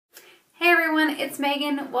everyone, it's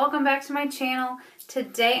Megan. Welcome back to my channel.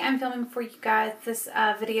 Today I'm filming for you guys this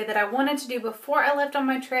video that I wanted to do before I left on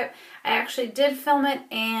my trip. I actually did film it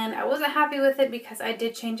and I wasn't happy with it because I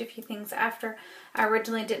did change a few things after. I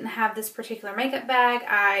originally didn't have this particular makeup bag.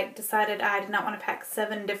 I decided I did not want to pack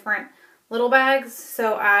 7 different little bags,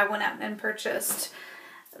 so I went out and purchased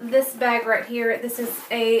this bag right here. This is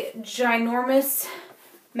a ginormous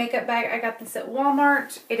makeup bag. I got this at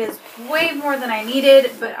Walmart. It is way more than I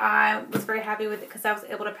needed, but I was very happy with it because I was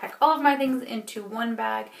able to pack all of my things into one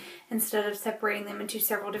bag instead of separating them into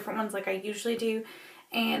several different ones like I usually do.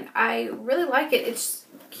 And I really like it. It's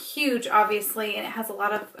huge, obviously, and it has a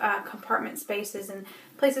lot of compartment spaces and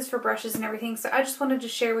places for brushes and everything. So I just wanted to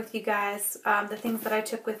share with you guys the things that I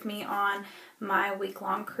took with me on my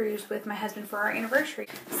week-long cruise with my husband for our anniversary.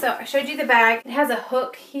 So I showed you the bag. It has a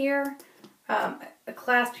hook here. A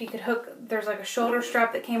clasp you could hook. There's like a shoulder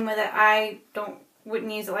strap that came with it. I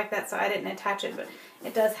wouldn't use it like that, so I didn't attach it, but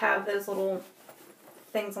it does have those little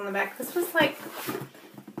things on the back. This was like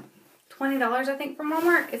 $20, I think, from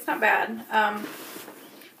Walmart. It's not bad.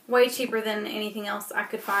 Way cheaper than anything else I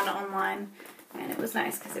could find online, and it was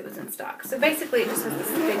nice because it was in stock. So basically it just has this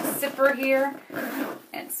big zipper here,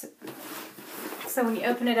 and so when you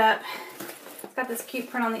open it up, it's got this cute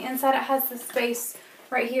print on the inside. It has the space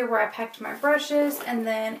right here where I packed my brushes, and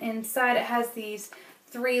then inside it has these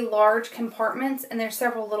 3 large compartments, and there's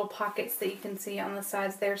several little pockets that you can see on the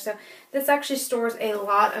sides there. So this actually stores a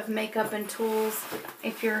lot of makeup and tools.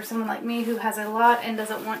 If you're someone like me who has a lot and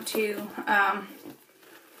doesn't want to,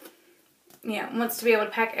 wants to be able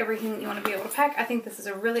to pack everything that you want to be able to pack, I think this is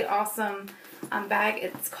a really awesome bag.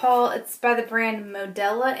 It's by the brand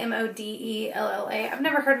Modella, M-O-D-E-L-L-A. I've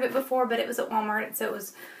never heard of it before, but it was at Walmart, so it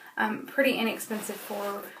was pretty inexpensive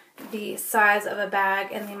for the size of a bag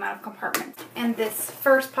and the amount of compartments. And this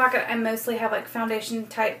first pocket, I mostly have like foundation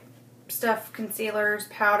type stuff, concealers,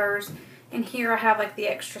 powders. And here I have like the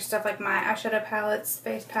extra stuff like my eyeshadow palettes,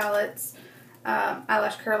 face palettes,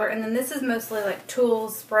 eyelash curler. And then this is mostly like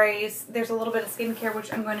tools, sprays. There's a little bit of skincare,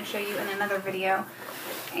 which I'm going to show you in another video.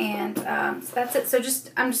 And so that's it. So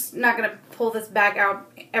I'm just not going to pull this bag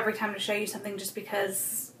out every time to show you something just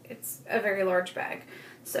because it's a very large bag.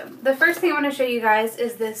 So the first thing I want to show you guys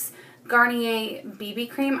is this Garnier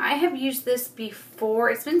BB Cream. I have used this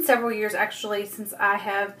before. It's been several years actually since I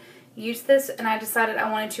have used this, and I decided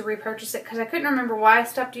I wanted to repurchase it because I couldn't remember why I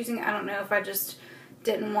stopped using it. I don't know if I just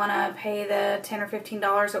didn't want to pay the $10 or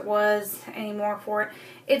 $15 it was anymore for it.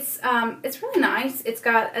 It's really nice. It's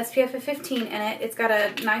got SPF of 15 in it. It's got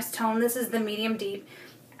a nice tone. This is the medium deep.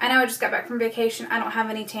 I know I just got back from vacation. I don't have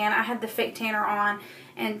any tan. I had the fake tanner on,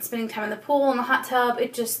 and spending time in the pool and the hot tub,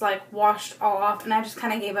 it just like washed all off, and I just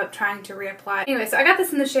kind of gave up trying to reapply. Anyway, so I got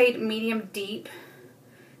this in the shade medium deep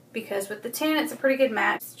because with the tan it's a pretty good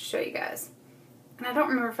match. To show you guys. And I don't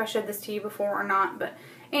remember if I showed this to you before or not, but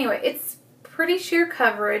anyway, it's pretty sheer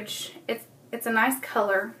coverage. It's a nice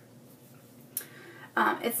color.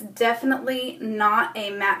 It's definitely not a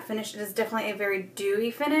matte finish. It is definitely a very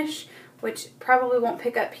dewy finish, which probably won't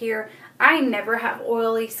pick up here. I never have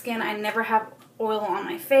oily skin. I never have oil on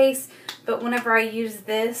my face, but whenever I use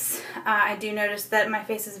this, I do notice that my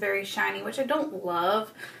face is very shiny, which I don't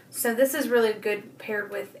love. So this is really good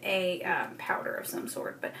paired with a powder of some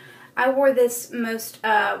sort. But I wore this most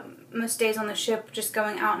days on the ship, just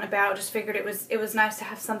going out and about. Just figured it was nice to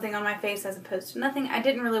have something on my face as opposed to nothing. I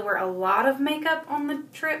didn't really wear a lot of makeup on the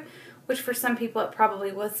trip, which for some people it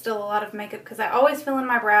probably was still a lot of makeup because I always fill in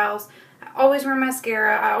my brows. I always wear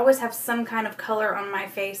mascara. I always have some kind of color on my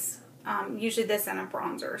face. Usually this and a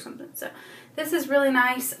bronzer or something. So this is really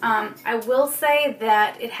nice. I will say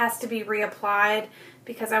that it has to be reapplied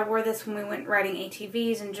because I wore this when we went riding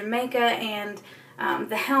ATVs in Jamaica, and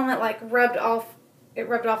the helmet like rubbed off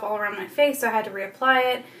all around my face, so I had to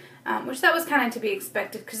reapply it, which that was kind of to be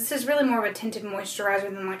expected because this is really more of a tinted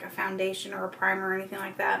moisturizer than like a foundation or a primer or anything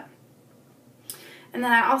like that. And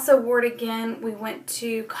then I also wore it again. We went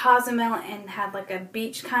to Cozumel and had like a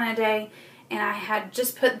beach kind of day, and I had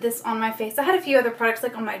just put this on my face. I had a few other products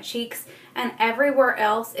like on my cheeks, and everywhere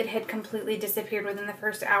else it had completely disappeared within the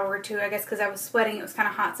first hour or two, I guess because I was sweating. It was kind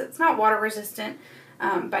of hot, so it's not water resistant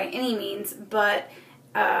by any means, but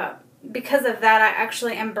because of that I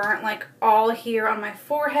actually am burnt like all here on my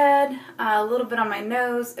forehead, a little bit on my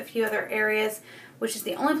nose, a few other areas, which is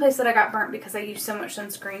the only place that I got burnt because I used so much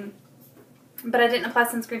sunscreen. But I didn't apply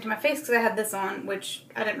sunscreen to my face because I had this on, which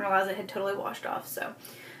I didn't realize it had totally washed off. So,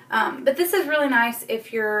 but this is really nice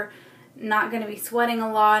if you're not going to be sweating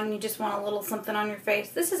a lot and you just want a little something on your face.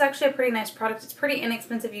 This is actually a pretty nice product. It's pretty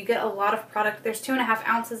inexpensive. You get a lot of product. There's 2.5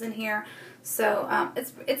 ounces in here. So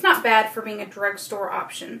it's not bad for being a drugstore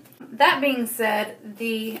option. That being said,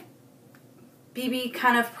 the BB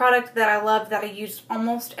kind of product that I love that I use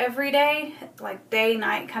almost every day, like day,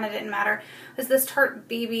 night, kind of didn't matter, is this Tarte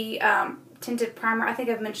BB tinted primer. I think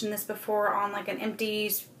I've mentioned this before on like an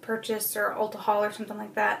empties purchase or Ulta haul or something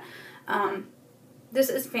like that. This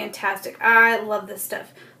is fantastic. I love this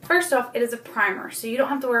stuff. First off, it is a primer, so you don't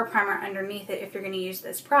have to wear a primer underneath it if you're going to use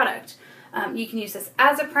this product. You can use this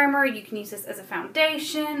as a primer, you can use this as a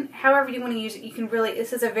foundation, however you want to use it. You can really,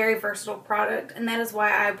 this is a very versatile product, and that is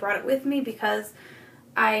why I brought it with me, because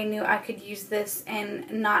I knew I could use this and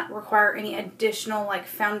not require any additional like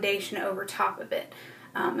foundation over top of it.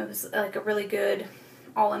 It was like a really good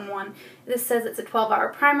all-in-one. This says it's a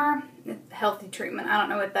 12-hour primer, healthy treatment. I don't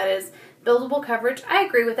know what that is. Buildable coverage. I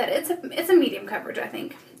agree with that. It's a medium coverage, I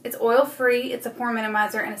think. It's oil-free, it's a pore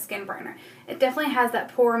minimizer, and a skin brightener. It definitely has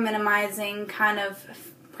that pore minimizing kind of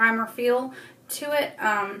primer feel to it.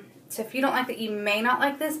 So if you don't like that, you may not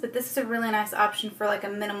like this, but this is a really nice option for like a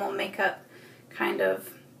minimal makeup kind of,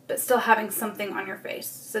 but still having something on your face.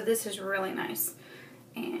 So this is really nice.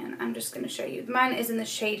 And I'm just going to show you. Mine is in the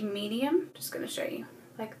shade medium. Just going to show you.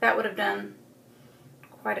 Like that would have done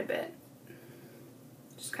quite a bit.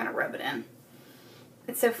 Just kind of rub it in.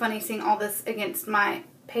 It's so funny seeing all this against my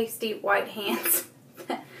pasty white hands.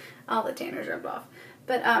 All the tanners rubbed off.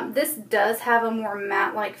 But this does have a more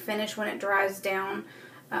matte-like finish when it dries down.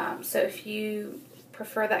 So if you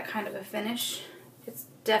prefer that kind of a finish, it's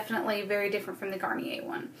definitely very different from the Garnier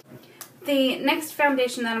one. The next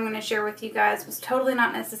foundation that I'm going to share with you guys was totally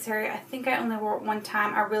not necessary. I think I only wore it one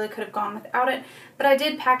time. I really could have gone without it, but I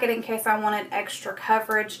did pack it in case I wanted extra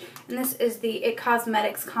coverage. And this is the IT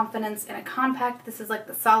Cosmetics Confidence in a Compact. This is like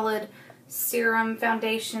the solid serum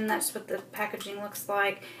foundation. That's what the packaging looks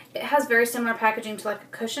like. It has very similar packaging to like a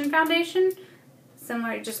cushion foundation.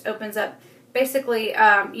 Similar, it just opens up. Basically,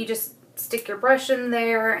 you just stick your brush in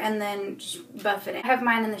there and then just buff it in. I have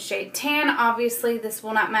mine in the shade tan. Obviously, this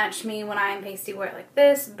will not match me when I am pasty white like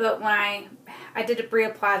this, but when I did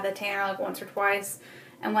reapply the tanner like once or twice,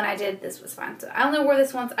 and when I did, this was fine. So I only wore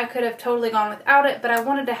this once. I could have totally gone without it, but I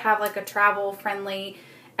wanted to have like a travel-friendly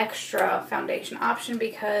extra foundation option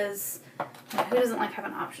because who doesn't like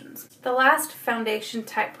having options? The last foundation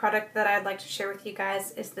type product that I'd like to share with you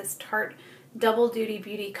guys is this Tarte Double Duty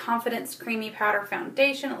Beauty Confidence Creamy Powder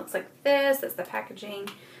Foundation. It looks like this. That's the packaging.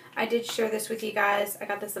 I did share this with you guys. I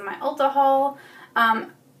got this in my Ulta haul.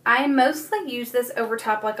 I mostly use this over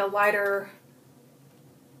top like a lighter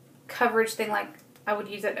coverage thing. Like I would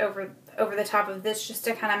use it over the top of this just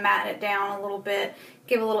to kind of matte it down a little bit,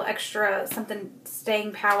 give a little extra something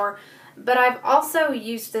staying power. But I've also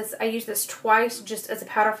used this, I used this twice just as a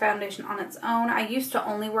powder foundation on its own. I used to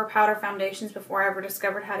only wear powder foundations before I ever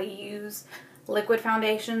discovered how to use liquid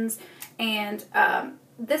foundations. And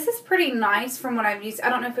this is pretty nice from what I've used. I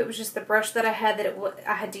don't know if it was just the brush that I had that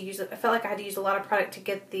I had to use it. I felt like I had to use a lot of product to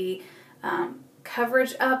get the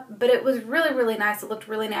coverage up. But it was really, really nice. It looked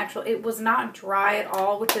really natural. It was not dry at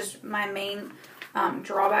all, which is my main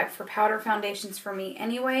drawback for powder foundations for me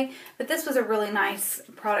anyway, but this was a really nice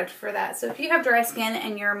product for that. So if you have dry skin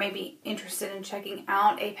and you're maybe interested in checking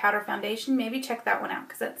out a powder foundation, maybe check that one out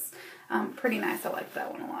because that's pretty nice. I like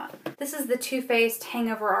that one a lot. This is the Faced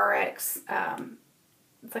Hangover RX.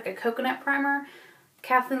 It's like a coconut primer.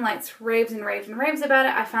 Kathleen Lights raves and raves and raves about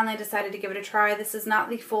it. I finally decided to give it a try. This is not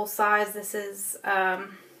the full size. This is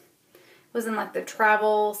was in like the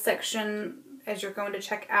travel section as you're going to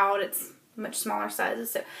check out. It's much smaller sizes,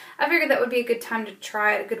 so I figured that would be a good time to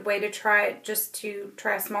try it, a good way to try it, just to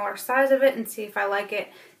try a smaller size of it and see if I like it.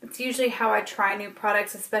 It's usually how I try new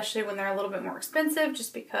products, especially when they're a little bit more expensive,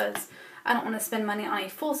 just because I don't want to spend money on a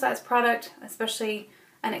full-size product, especially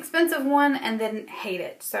an expensive one, and then hate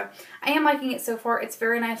it. So I am liking it so far. It's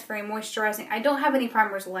very nice, very moisturizing. I don't have any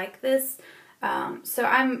primers like this, so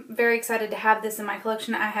I'm very excited to have this in my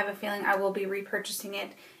collection. I have a feeling I will be repurchasing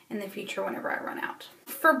it in the future whenever I run out.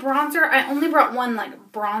 For bronzer, I only brought one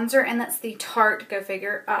like bronzer, and that's the Tarte, go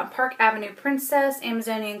figure, Park Avenue Princess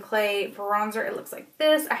Amazonian Clay bronzer. It looks like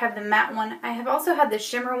this. I have the matte one. I have also had the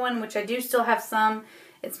shimmer one, which I do still have some.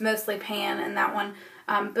 It's mostly pan and that one.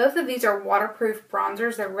 Both of these are waterproof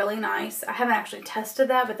bronzers. They're really nice. I haven't actually tested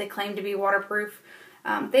that, but they claim to be waterproof.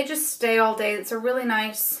 They just stay all day. It's a really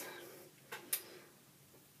nice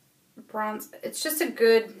bronze. It's just a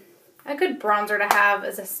good bronzer to have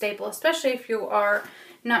as a staple, especially if you are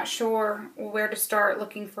not sure where to start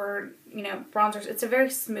looking for, you know, bronzers. It's a very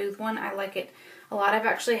smooth one. I like it a lot. I've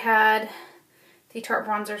actually had the Tarte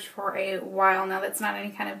bronzers for a while now. That's not any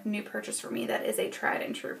kind of new purchase for me. That is a tried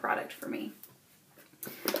and true product for me.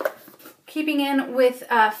 Keeping in with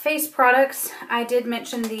face products, I did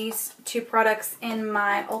mention these two products in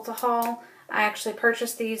my Ulta haul. I actually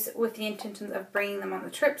purchased these with the intentions of bringing them on the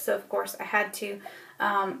trip, so of course I had to.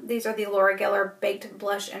 These are the Laura Gellar Baked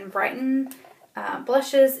Blush and Brighten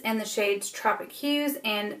blushes in the shades Tropic Hues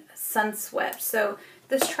and Sunswept. So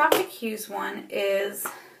this Tropic Hues one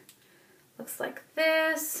looks like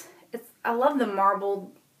this. I love the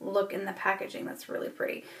marbled look in the packaging. That's really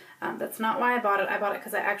pretty. That's not why I bought it. I bought it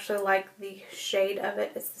because I actually like the shade of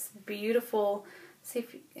it. It's this beautiful, see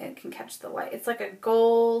if it can catch the light. It's like a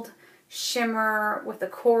gold shimmer with a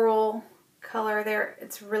coral color there.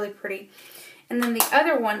 It's really pretty. And then the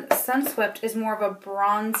other one, Sunswept, is more of a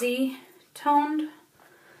bronzy toned.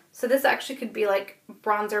 So this actually could be like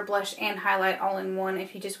bronzer, blush, and highlight all in one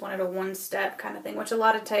if you just wanted a one-step kind of thing, which a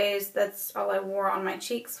lot of days, that's all I wore on my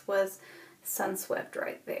cheeks was Sunswept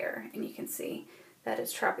right there. And you can see that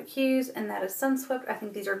is Tropic Hues and that is Sunswept. I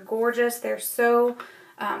think these are gorgeous. They're so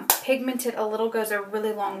pigmented. A little goes a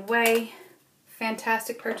really long way.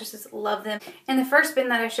 Fantastic purchases. Love them. In the first bin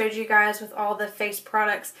that I showed you guys with all the face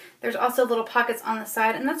products, there's also little pockets on the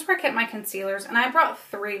side, and that's where I kept my concealers. And I brought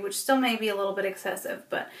 3, which still may be a little bit excessive,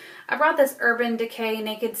 but I brought this Urban Decay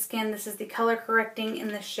Naked Skin. This is the color correcting in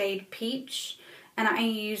the shade Peach, and I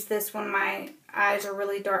use this when my eyes are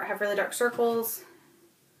really dark, have really dark circles.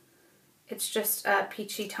 It's just a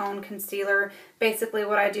peachy tone concealer. Basically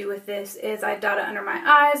what I do with this is I dot it under my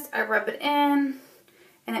eyes, I rub it in,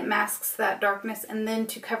 and it masks that darkness, and then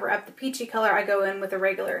to cover up the peachy color I go in with a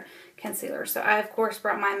regular concealer. So I of course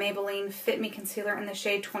brought my Maybelline Fit Me Concealer in the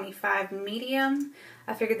shade 25 Medium.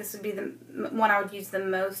 I figured this would be the one I would use the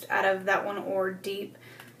most out of that one or Deep,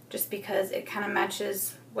 just because it kind of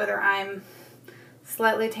matches whether I'm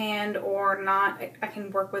slightly tanned or not. I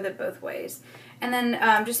can work with it both ways. And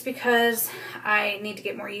then just because I need to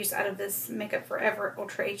get more use out of this Makeup Forever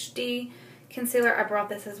Ultra HD concealer, I brought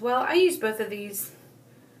this as well. I use both of these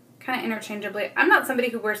kind of interchangeably. I'm not somebody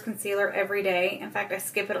who wears concealer every day. In fact, I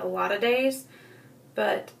skip it a lot of days.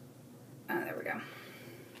 But, there we go.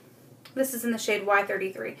 This is in the shade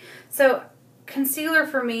Y33. So, concealer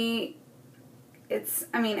for me,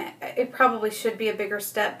 it probably should be a bigger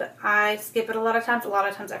step, but I skip it a lot of times. A lot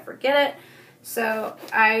of times I forget it. So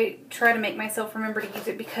I try to make myself remember to use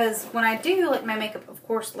it, because when I do, like, my makeup of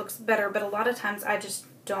course looks better, but a lot of times I just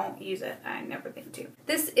don't use it. I never think to.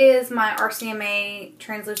 This is my RCMA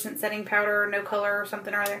translucent setting powder, no color or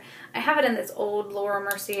something or other. I have it in this old Laura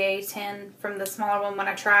Mercier tin from the smaller one when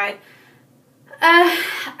I tried.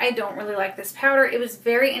 I don't really like this powder. It was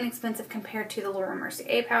very inexpensive compared to the Laura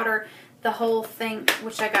Mercier powder. The whole thing,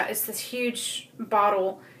 which I got, is this huge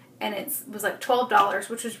bottle, and it was like $12,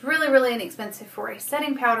 which was really, really inexpensive for a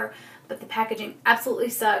setting powder, but the packaging absolutely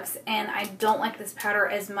sucks, and I don't like this powder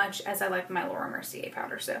as much as I like my Laura Mercier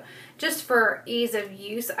powder. So just for ease of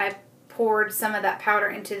use, I poured some of that powder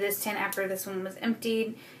into this tin after this one was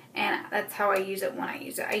emptied, and that's how I use it when I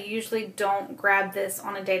use it. I usually don't grab this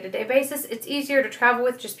on a day-to-day basis. It's easier to travel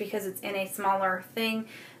with just because it's in a smaller thing,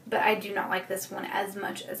 but I do not like this one as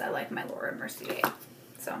much as I like my Laura Mercier.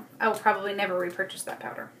 So I will probably never repurchase that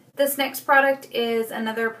powder. This next product is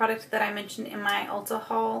another product that I mentioned in my Ulta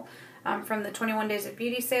haul from the 21 Days of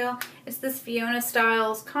Beauty sale. It's this Fiona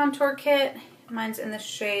Stiles contour kit. Mine's in the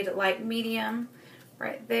shade Light Medium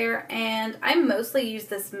right there. And I mostly use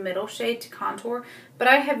this middle shade to contour, but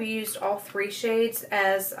I have used all 3 shades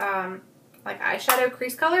as like eyeshadow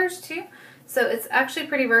crease colors too. So it's actually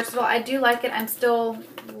pretty versatile. I do like it. I'm still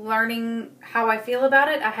learning how I feel about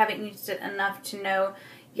it. I haven't used it enough to know,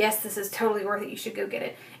 yes, this is totally worth it. You should go get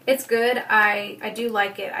it. It's good. I do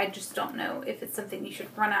like it. I just don't know if it's something you should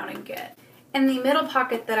run out and get. In the middle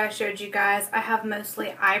pocket that I showed you guys, I have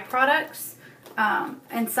mostly eye products,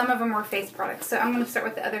 and some of them were face products. So I'm going to start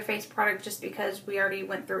with the other face product just because we already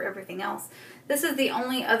went through everything else. This is the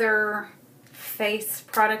only other face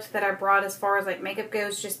product that I brought as far as like makeup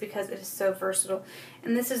goes, just because it is so versatile.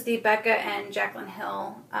 And this is the Becca and Jaclyn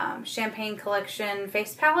Hill Champagne Collection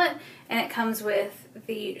Face Palette, and it comes with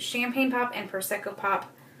the Champagne Pop and Prosecco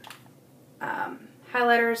Pop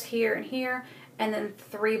highlighters here and here, and then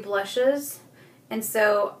 3 blushes. And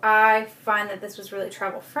so I find that this was really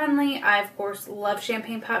travel friendly. I of course love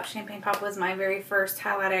Champagne Pop. Champagne Pop was my very first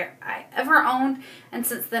highlighter I ever owned, and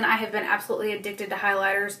since then I have been absolutely addicted to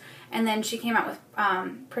highlighters. And then she came out with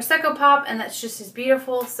Prosecco Pop, and that's just as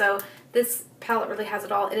beautiful. So this palette really has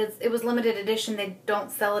it all. It was limited edition. They don't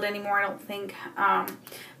sell it anymore, I don't think.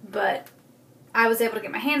 But I was able to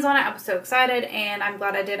get my hands on it. I was so excited, and I'm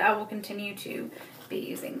glad I did. I will continue to be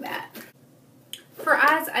using that. For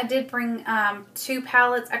eyes, I did bring 2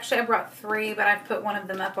 palettes. Actually, I brought 3, but I've put one of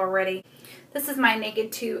them up already. This is my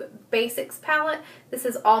Naked 2 Basics palette. This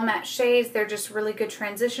is all matte shades. They're just really good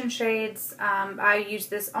transition shades. I use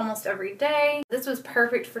this almost every day. This was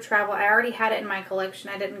perfect for travel. I already had it in my collection.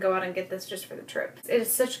 I didn't go out and get this just for the trip. It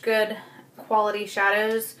is such good quality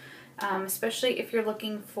shadows, especially if you're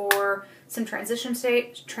looking for some transition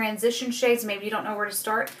shades. Maybe you don't know where to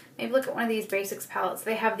start. Maybe look at one of these Basics palettes.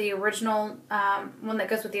 They have the original one that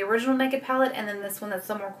goes with the original Naked palette, and then this one that's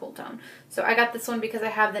a more cool tone. So I got this one because I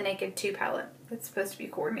have the Naked 2 palette. It's supposed to be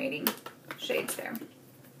coordinating shades there.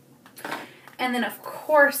 And then of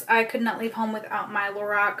course I could not leave home without my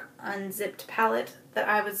Lorac Unzipped palette that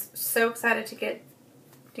I was so excited to get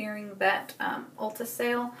during that Ulta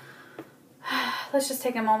sale. Let's just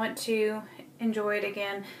take a moment to enjoy it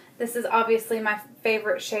again. This is obviously my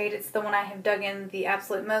favorite shade. It's the one I have dug in the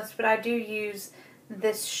absolute most, but I do use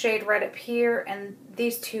this shade right up here and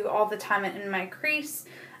these two all the time in my crease.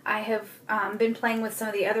 I have been playing with some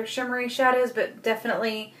of the other shimmery shadows, but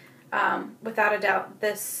definitely, without a doubt,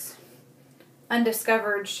 this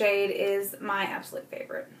Undiscovered shade is my absolute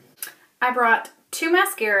favorite. I brought 2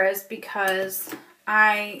 mascaras because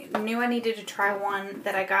I knew I needed to try one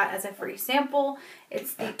that I got as a free sample.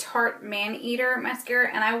 It's the Tarte Maneater mascara,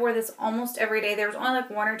 and I wore this almost every day. There was only like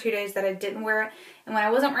 1 or 2 days that I didn't wear it, and when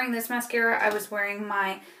I wasn't wearing this mascara, I was wearing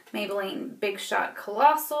my Maybelline Big Shot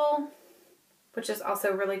Colossal, which is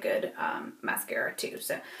also really good mascara too.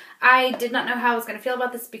 So I did not know how I was going to feel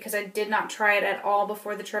about this because I did not try it at all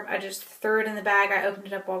before the trip. I just threw it in the bag. I opened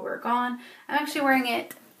it up while we were gone. I'm actually wearing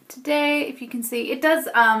it today, if you can see. It does,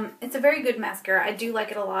 it's a very good mascara. I do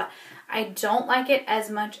like it a lot. I don't like it as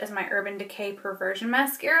much as my Urban Decay Perversion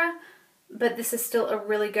mascara, but this is still a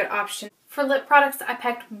really good option. For lip products, I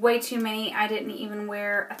packed way too many. I didn't even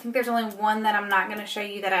wear, I think there's only one that I'm not going to show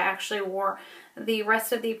you that I actually wore. The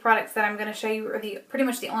rest of the products that I'm going to show you are pretty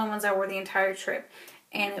much the only ones I wore the entire trip.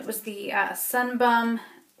 And it was the Sun Bum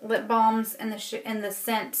lip balms in the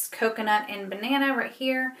scents Coconut and Banana right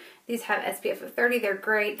here. These have SPF of 30. They're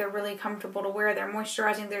great. They're really comfortable to wear. They're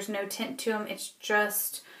moisturizing. There's no tint to them. It's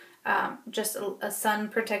just a sun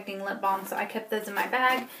protecting lip balm. So I kept those in my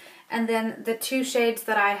bag. And then the 2 shades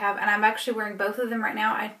that I have, and I'm actually wearing both of them right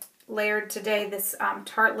now. I layered today this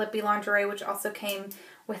Tarte Lippy Lingerie, which also came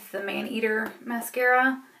with the Maneater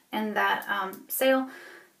mascara and that sale.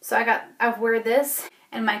 So I wear this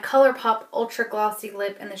and my ColourPop Ultra Glossy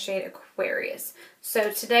Lip in the shade Aquarius.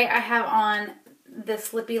 So today I have on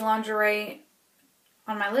this Lippy Lingerie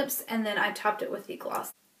on my lips, and then I topped it with the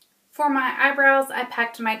gloss. For my eyebrows, I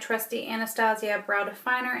packed my trusty Anastasia Brow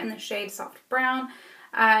Definer in the shade Soft Brown.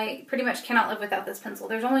 I pretty much cannot live without this pencil.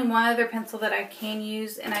 There's only one other pencil that I can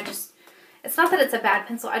use, and it's not that it's a bad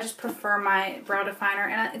pencil, I just prefer my brow definer,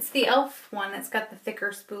 and it's the e.l.f. one. It's got the thicker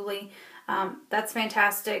spoolie. That's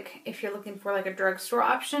fantastic if you're looking for like a drugstore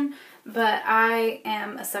option, but I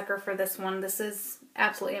am a sucker for this one. This is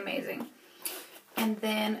absolutely amazing. And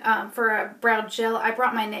then for a brow gel, I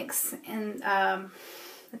brought my NYX, and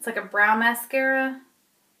it's like a brow mascara.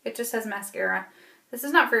 It just says mascara. This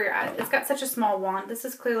is not for your eyes. It's got such a small wand. This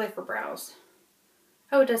is clearly for brows.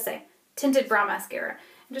 Oh, it does say tinted brow mascara.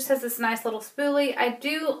 It just has this nice little spoolie. I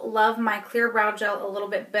do love my clear brow gel a little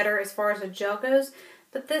bit better as far as a gel goes,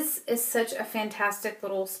 but this is such a fantastic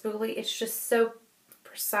little spoolie. It's just so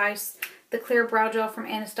precise. The clear brow gel from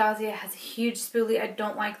Anastasia has a huge spoolie. I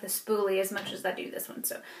don't like the spoolie as much as I do this one,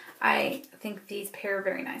 so I think these pair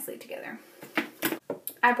very nicely together.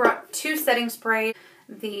 I brought 2 setting sprays,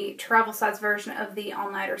 the travel size version of the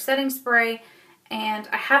All Nighter setting spray, and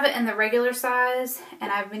I have it in the regular size,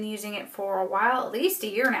 and I've been using it for a while, at least a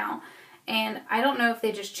year now. And I don't know if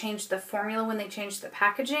they just changed the formula when they changed the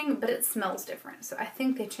packaging, but it smells different. So I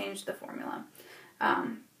think they changed the formula.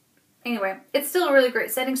 Anyway, it's still a really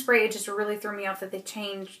great setting spray. It just really threw me off that they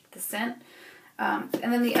changed the scent. And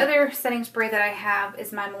then the other setting spray that I have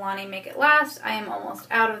is my Milani Make It Last. I am almost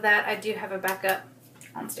out of that. I do have a backup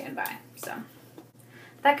on standby. So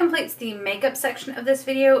that completes the makeup section of this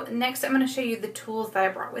video. Next, I'm going to show you the tools that I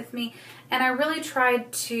brought with me. And I really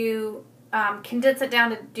tried to condense it down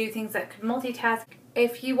to do things that could multitask.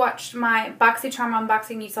 If you watched my BoxyCharm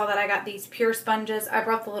unboxing, you saw that I got these pure sponges. I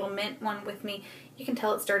brought the little mint one with me. You can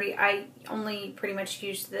tell it's dirty. I only pretty much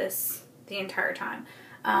used this the entire time.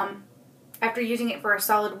 After using it for a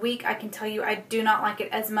solid week, I can tell you I do not like it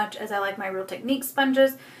as much as I like my Real Techniques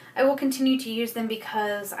sponges. I will continue to use them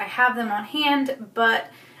because I have them on hand, but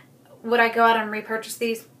would I go out and repurchase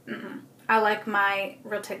these? I like my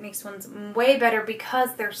Real Techniques ones way better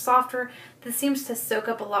because they're softer. This seems to soak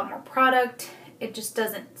up a lot more product. It just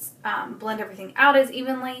doesn't blend everything out as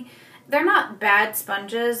evenly. they're not bad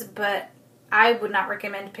sponges, but I would not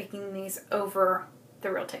recommend picking these over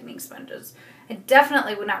the Real Techniques sponges. I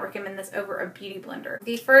definitely would not recommend this over a beauty blender.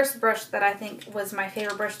 The first brush that I think was my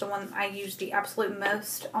favorite brush, the one I used the absolute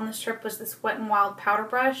most on this trip, was this Wet n Wild powder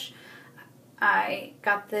brush. I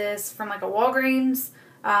got this from like a Walgreens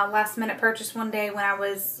last minute purchase one day when I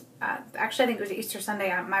was, actually I think it was Easter Sunday.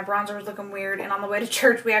 My bronzer was looking weird, and on the way to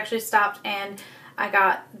church we actually stopped and I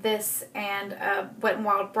got this and a Wet n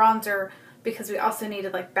Wild bronzer because we also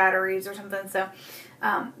needed like batteries or something. So,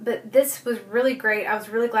 but this was really great. I was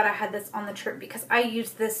really glad I had this on the trip because I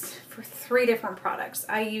used this for 3 different products.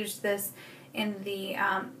 I used this in the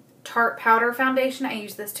Tarte powder foundation. I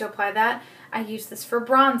used this to apply that. I used this for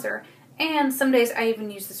bronzer. And some days I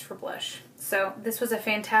even use this for blush. So this was a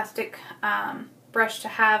fantastic brush to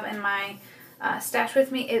have in my stash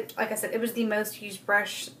with me. Like I said, it was the most used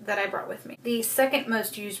brush that I brought with me. The second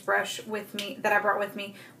most used brush that I brought with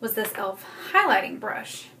me was this e.l.f. highlighting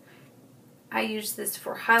brush. I use this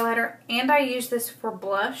for highlighter and I use this for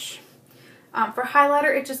blush. For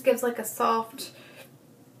highlighter, it just gives like a soft,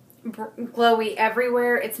 glowy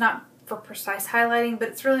everywhere. It's not for precise highlighting, but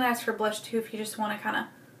it's really nice for blush too if you just want to kind of,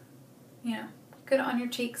 you know, get it on your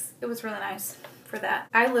cheeks. It was really nice for that.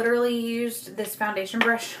 I literally used this foundation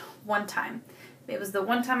brush one time. It was the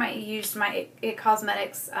one time I used my It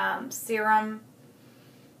Cosmetics Serum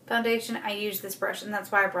foundation. I used this brush, and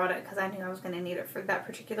that's why I brought it, because I knew I was going to need it for that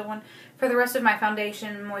particular one. For the rest of my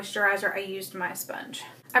foundation moisturizer, I used my sponge.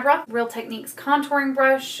 I brought Real Techniques contouring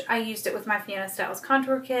brush. I used it with my Fiona Stiles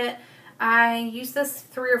contour kit. I used this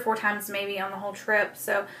 3 or 4 times maybe on the whole trip,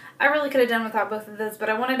 so I really could have done without both of those, but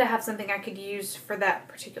I wanted to have something I could use for that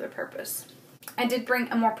particular purpose. I did bring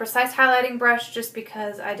a more precise highlighting brush just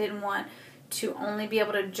because I didn't want to only be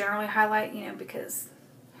able to generally highlight, you know, because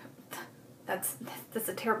that's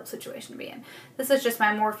a terrible situation to be in. This is just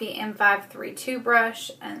my Morphe M532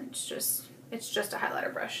 brush, and it's just a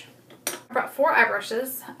highlighter brush. I brought 4 eye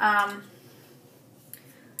brushes.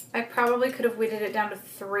 I probably could have whittled it down to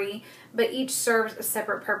 3, but each serves a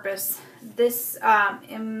separate purpose. This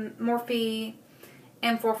Morphe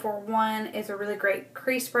M441 is a really great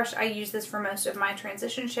crease brush. I use this for most of my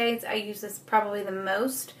transition shades. I use this probably the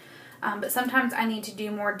most, but sometimes I need to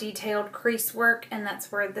do more detailed crease work, and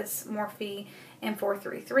that's where this Morphe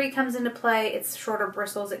M433 comes into play. It's shorter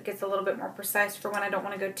bristles. It gets a little bit more precise for when I don't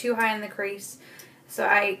want to go too high in the crease. So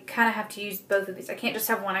I kind of have to use both of these. I can't just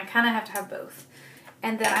have one. I kind of have to have both.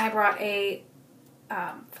 And then I brought a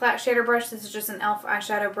flat shader brush. This is just an e.l.f.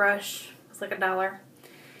 eyeshadow brush. It's like $1.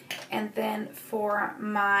 And then for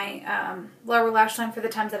my lower lash line, for the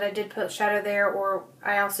times that I did put shadow there, or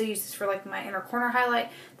I also use this for like my inner corner highlight,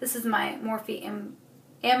 this is my Morphe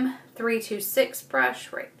M326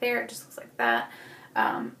 brush right there. It just looks like that.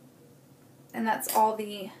 And that's all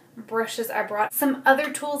the brushes I brought. Some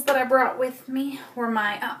other tools that I brought with me were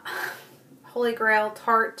my Holy Grail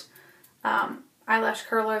Tarte eyelash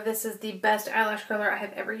curler. This is the best eyelash curler I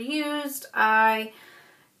have ever used. I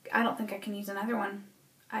don't think I can use another one.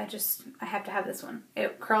 I have to have this one.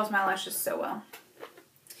 It curls my lashes so well.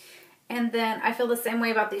 And then I feel the same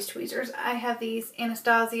way about these tweezers. I have these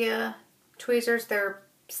Anastasia tweezers. They're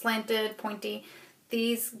slanted, pointy.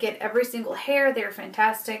 These get every single hair. They're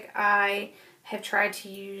fantastic. I have tried to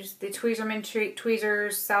use the Tweezerman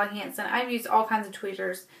tweezers, Sally Hansen. I've used all kinds of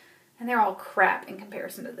tweezers, and they're all crap in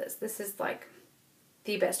comparison to this. This is like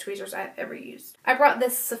the best tweezers I've ever used. I brought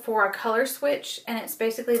this Sephora color switch, and it's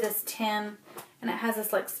basically this tin, and it has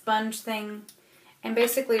this like sponge thing. And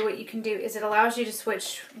basically what you can do is it allows you to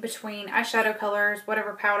switch between eyeshadow colors,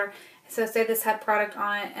 whatever powder. So say this had product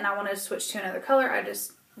on it and I wanted to switch to another color, I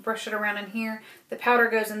just brush it around in here. The powder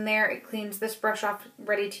goes in there, it cleans this brush off,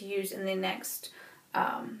 ready to use in the next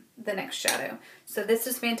shadow. So this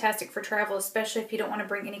is fantastic for travel, especially if you don't want to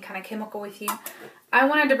bring any kind of chemical with you. I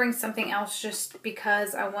wanted to bring something else just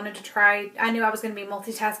because I wanted to try. I knew I was going to be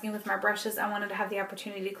multitasking with my brushes. I wanted to have the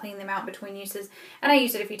opportunity to clean them out between uses, and I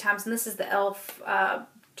used it a few times. And this is the e.l.f.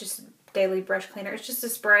 Just daily brush cleaner. It's just a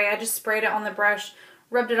spray. I just sprayed it on the brush,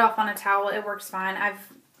 rubbed it off on a towel. It works fine. I've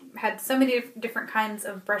had so many different kinds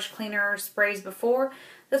of brush cleaner sprays before.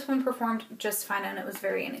 This one performed just fine, and it was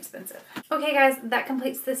very inexpensive. Okay guys, that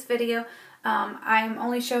completes this video. I'm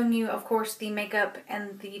only showing you, of course, the makeup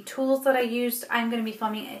and the tools that I used. I'm going to be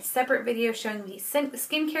filming a separate video showing the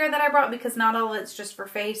skincare that I brought, because not all of it's just for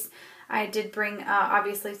face. I did bring,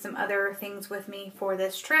 obviously, some other things with me for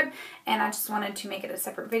this trip, and I just wanted to make it a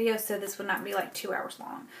separate video so this would not be like 2 hours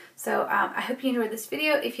long. So I hope you enjoyed this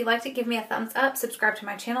video. If you liked it, give me a thumbs up, subscribe to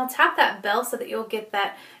my channel, tap that bell so that you'll get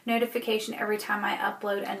that notification every time I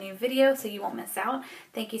upload a new video so you won't miss out.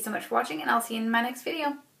 Thank you so much for watching, and I'll see you in my next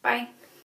video. Bye.